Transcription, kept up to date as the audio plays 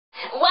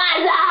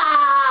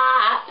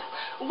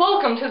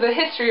Welcome to the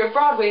history of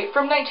Broadway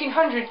from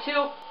 1900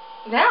 to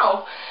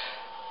now.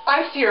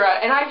 I'm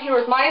Ciara, and I'm here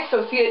with my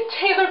associate,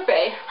 Taylor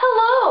Faye.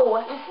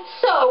 Hello!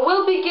 So,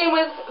 we'll begin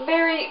with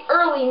very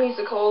early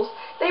musicals.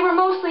 They were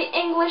mostly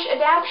English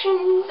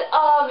adaptations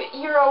of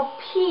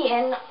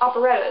European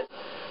operettas.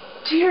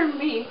 Dear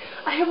me,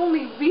 I have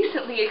only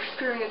recently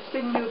experienced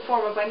a new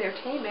form of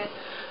entertainment.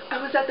 I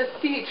was at the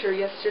theater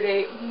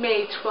yesterday,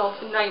 May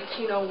 12th,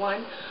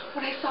 1901,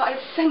 when I saw a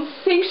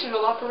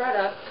sensational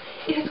operetta.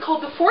 It is called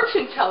The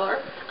Fortune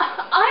Teller.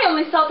 I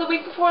only saw it the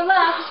week before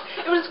last.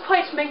 It was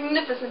quite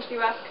magnificent, if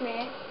you ask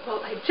me. Well,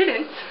 I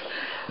didn't.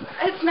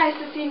 It's nice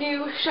to see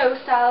new show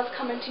styles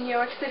come into New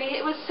York City.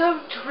 It was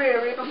so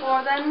dreary before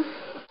then.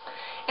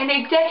 And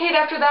a decade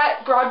after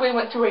that, Broadway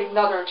went through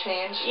another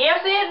change.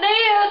 Yes, it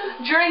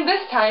did. During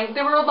this time,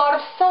 there were a lot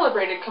of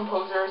celebrated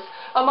composers.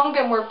 Among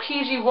them were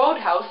P.G.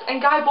 Wodehouse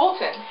and Guy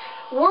Bolton.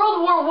 World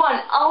War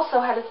I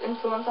also had its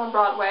influence on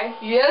Broadway.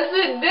 Yes,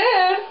 it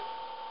did.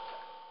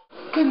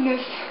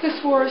 Goodness,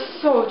 this war is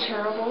so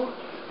terrible.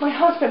 My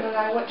husband and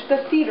I went to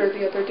the theater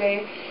the other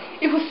day.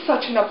 It was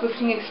such an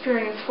uplifting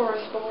experience for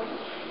us both.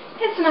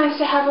 It's nice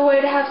to have a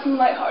way to have some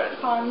lighthearted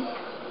fun.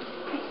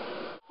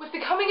 With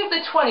the coming of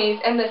the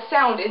 20s and the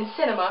sound in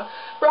cinema,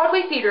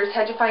 Broadway theaters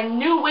had to find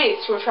new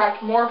ways to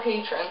attract more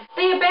patrons.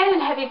 They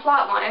abandoned heavy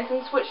plot lines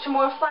and switched to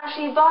more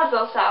flashy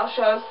vaudeville-style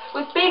shows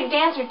with big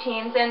dance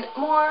routines and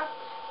more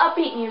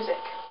upbeat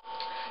music.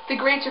 The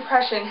Great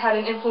Depression had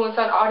an influence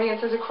on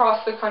audiences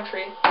across the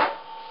country.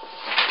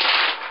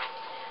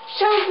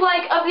 Shows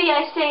like Of the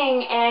I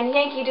Sing and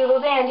Yankee Doodle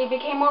Dandy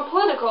became more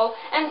political,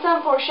 and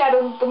some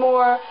foreshadowed the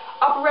more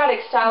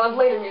operatic style of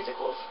later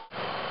musicals.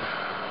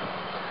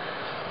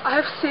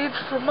 I've saved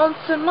for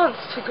months and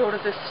months to go to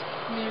this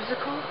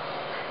musical.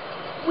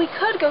 We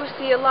could go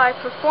see a live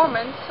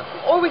performance,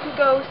 or we could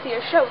go see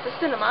a show at the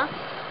cinema.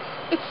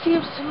 It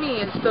seems to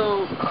me as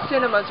though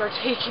cinemas are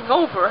taking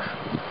over.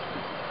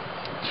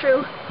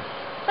 True.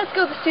 Let's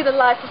go see the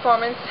live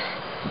performance.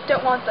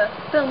 Don't want the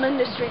film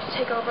industry to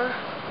take over.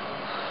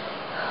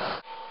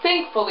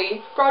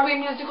 Thankfully, Broadway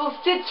musicals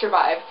did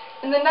survive.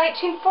 In the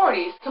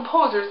 1940s,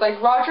 composers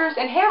like Rodgers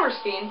and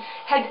Hammerstein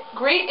had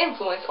great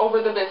influence over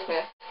the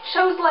business.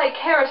 Shows like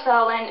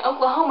Carousel and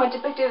Oklahoma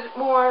depicted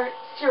more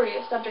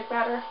serious subject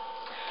matter.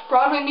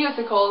 Broadway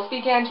musicals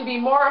began to be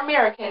more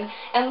American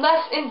and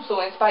less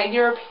influenced by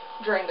Europe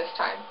during this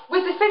time.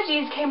 With the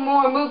 50s came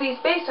more movies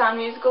based on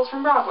musicals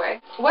from Broadway.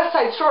 West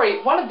Side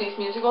Story, one of these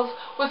musicals,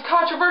 was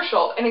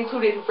controversial and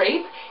included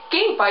rape,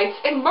 gang fights,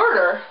 and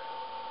murder.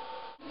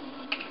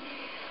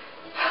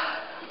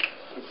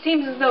 It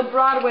seems as though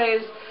Broadway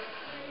is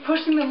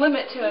pushing the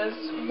limit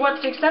to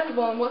what's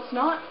acceptable and what's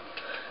not.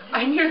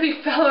 I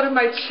nearly fell out of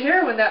my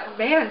chair when that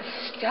man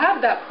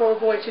stabbed that poor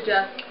boy to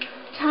death.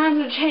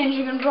 Times are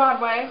changing in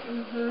Broadway.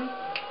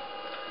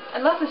 I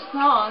love this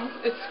song.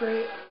 It's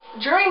great.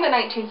 During the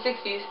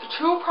 1960s,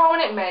 two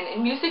prominent men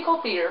in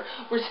musical theater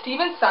were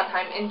Stephen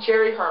Sondheim and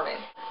Jerry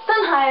Herman.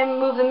 Sondheim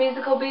moved the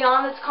musical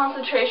beyond its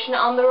concentration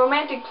on the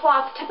romantic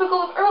plots typical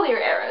of earlier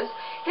eras.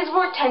 His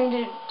work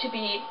tended to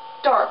be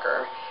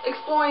darker,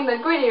 exploring the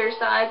grittier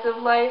sides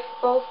of life,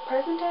 both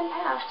present and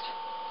past.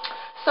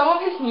 Some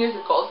of his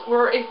musicals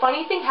were A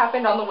Funny Thing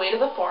Happened on the Way to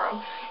the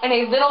Forum and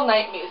A Little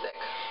Night Music.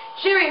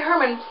 Jerry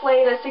Herman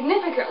played a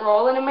significant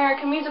role in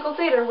American musical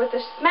theater with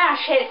the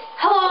smash hits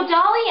Hello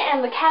Dolly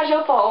and The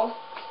Casual Fall.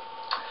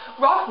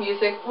 Rock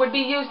music would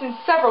be used in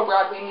several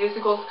Broadway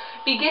musicals,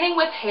 beginning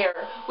with Hair,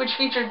 which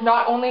featured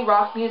not only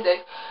rock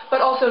music, but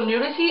also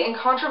nudity and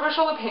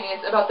controversial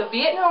opinions about the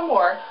Vietnam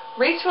War,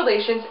 race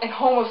relations, and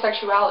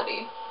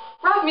homosexuality.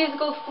 Rock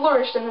musicals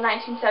flourished in the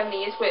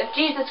 1970s with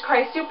Jesus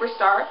Christ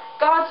Superstar,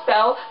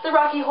 Godspell, The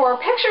Rocky Horror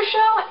Picture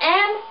Show,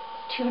 and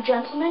Two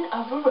Gentlemen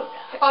of Verona.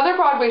 Other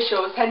Broadway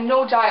shows had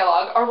no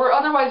dialogue or were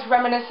otherwise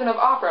reminiscent of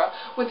opera,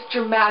 with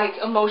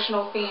dramatic,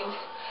 emotional themes.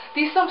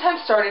 These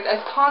sometimes started as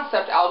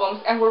concept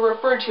albums and were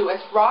referred to as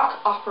rock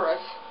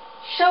operas.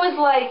 Shows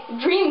like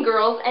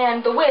Dreamgirls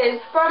and The Wiz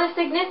brought a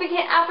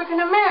significant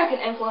African-American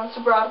influence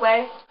to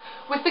Broadway.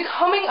 With the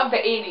coming of the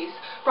 80s,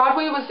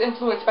 Broadway was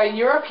influenced by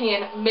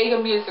European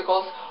mega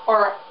musicals,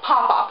 or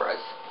pop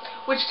operas,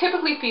 which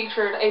typically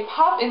featured a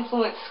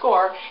pop-influenced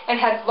score and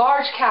had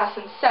large casts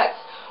and sets,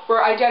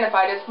 were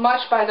identified as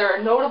much by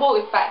their notable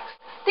effects.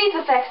 These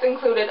effects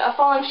included a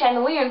falling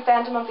chandelier in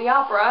Phantom of the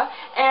Opera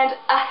and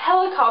a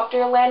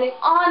helicopter landing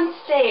on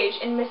stage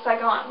in Miss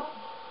Saigon.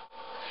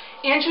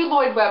 Andrew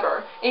Lloyd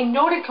Webber, a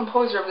noted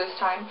composer of this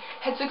time,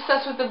 had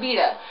success with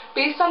Evita,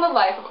 based on the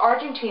life of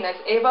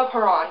Argentina's Eva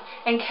Perón,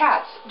 and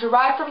Cats,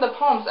 derived from the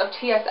poems of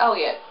T.S.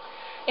 Eliot.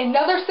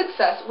 Another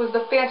success was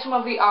The Phantom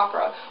of the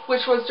Opera,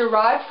 which was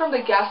derived from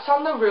the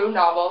Gaston Leroux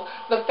novel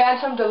The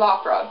Phantom de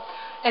l'Opera,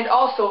 and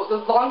also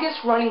the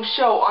longest-running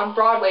show on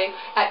Broadway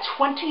at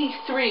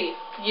 23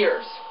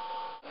 years.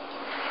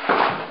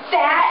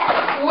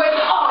 That was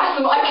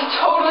awesome! I could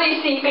totally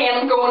see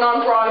Phantom going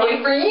on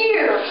Broadway for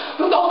years!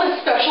 With all the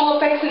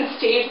special effects and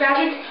stage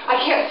magic, I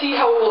can't see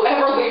how it will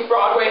ever leave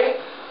Broadway.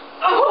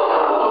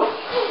 Oh!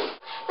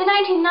 The The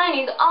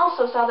 1990s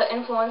also saw the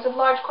influence of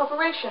large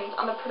corporations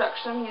on the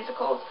production of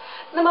musicals.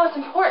 The most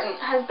important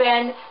has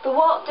been the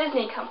Walt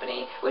Disney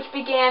Company, which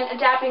began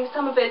adapting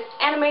some of its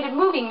animated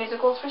movie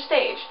musicals for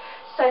stage,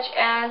 such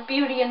as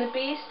Beauty and the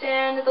Beast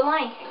and The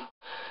Lion King.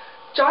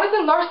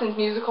 Jonathan Larson's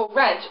musical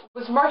Rent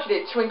was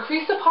marketed to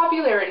increase the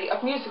popularity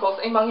of musicals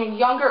among a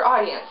younger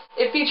audience.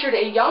 It featured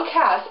a young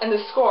cast and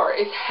the score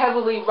is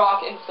heavily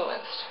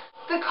rock-influenced.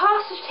 The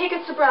cost of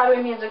tickets to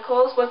Broadway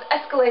musicals was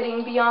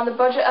escalating beyond the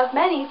budget of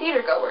many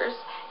theatergoers,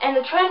 and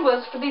the trend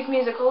was for these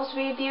musicals to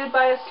be viewed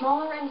by a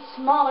smaller and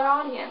smaller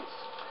audience.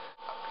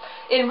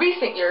 In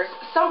recent years,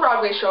 some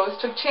Broadway shows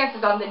took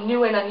chances on the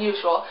new and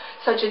unusual,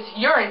 such as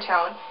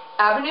Urinetown,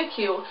 Avenue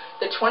Q,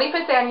 the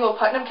 25th Annual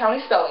Putnam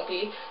County Spelling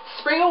Bee,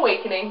 Spring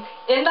Awakening,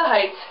 In the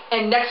Heights,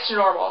 and Next to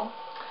Normal.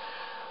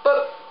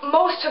 But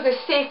most took a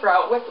safe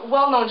route with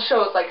well-known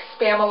shows like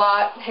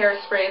Spamalot,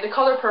 Hairspray, The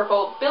Color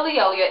Purple, Billy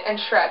Elliot, and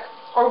Shrek,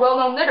 or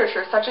well-known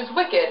literature such as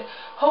Wicked,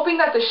 hoping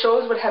that the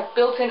shows would have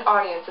built-in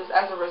audiences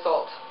as a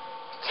result.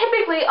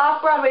 Typically,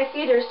 off-Broadway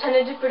theaters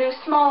tended to produce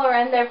smaller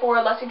and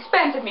therefore less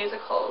expensive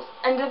musicals,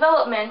 and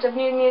development of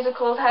new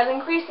musicals has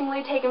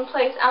increasingly taken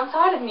place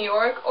outside of New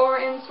York or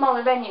in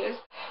smaller venues.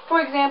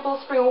 For example,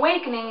 Spring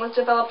Awakening was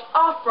developed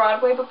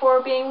off-Broadway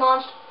before being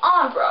launched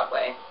on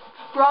Broadway.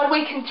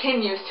 Broadway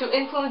continues to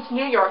influence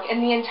New York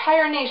and the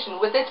entire nation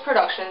with its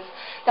productions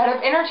that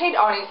have entertained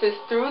audiences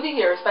through the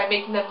years by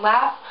making them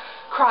laugh,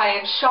 cry,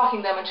 and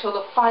shocking them until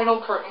the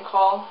final curtain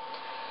call.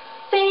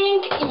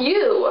 Thank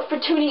you for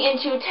tuning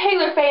into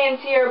Taylor Faye and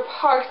Ciara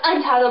Park's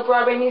Untitled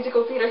Broadway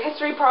Musical Theater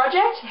History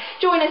Project.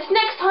 Join us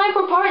next time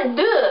for part 2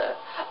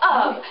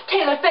 of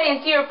Taylor Faye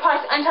and Ciara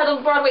Park's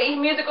Untitled Broadway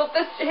Musical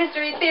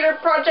History Theater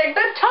Project,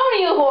 the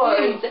Tony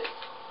Awards.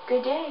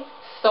 Good day.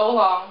 So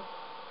long.